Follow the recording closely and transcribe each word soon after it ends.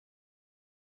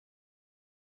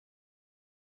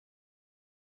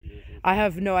I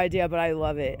have no idea, but I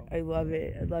love it. I love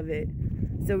it. I love it.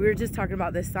 So we were just talking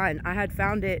about this sign. I had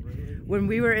found it when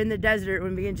we were in the desert,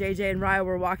 when me and JJ and Ryle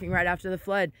were walking right after the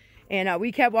flood. And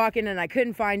we kept walking and I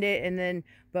couldn't find it.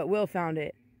 But Will found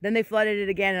it. Then they flooded it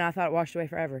again and I thought it washed away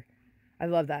forever. I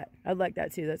love that. I'd like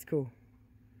that too. That's cool.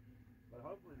 But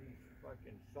hopefully these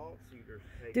fucking salt cedars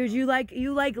take Dude, you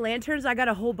like lanterns? I got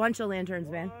a whole bunch of lanterns,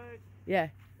 what? man. Yeah.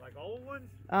 Like old ones?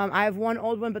 I have one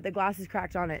old one, but the glass is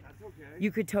cracked on it. That's okay.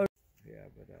 You could totally. Yeah,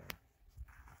 but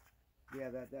yeah,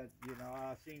 that you know,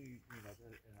 I seen you, you know,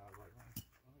 and I was like,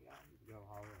 oh yeah, I need to go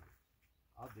holler.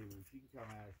 I'll do it. She can come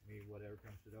ask me whatever,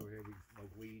 come sit over here, we can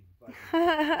smoke weed and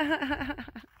fucking,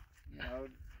 you know,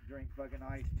 drink fucking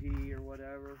iced tea or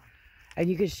whatever. And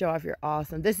you could show off you're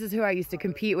awesome. This is who I used to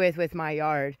compete with my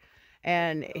yard.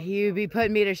 And he would be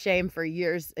putting me to shame for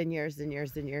years and years and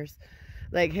years and years.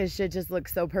 Like, his shit just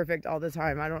looks so perfect all the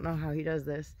time. I don't know how he does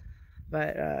this.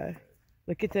 But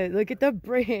look at the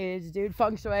bridge, dude.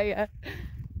 Feng shui.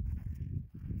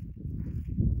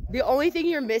 The only thing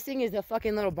you're missing is a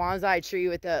fucking little bonsai tree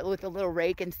with the little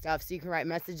rake and stuff, so you can write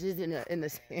messages in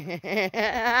the.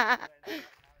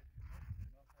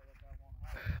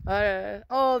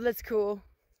 Oh, that's cool.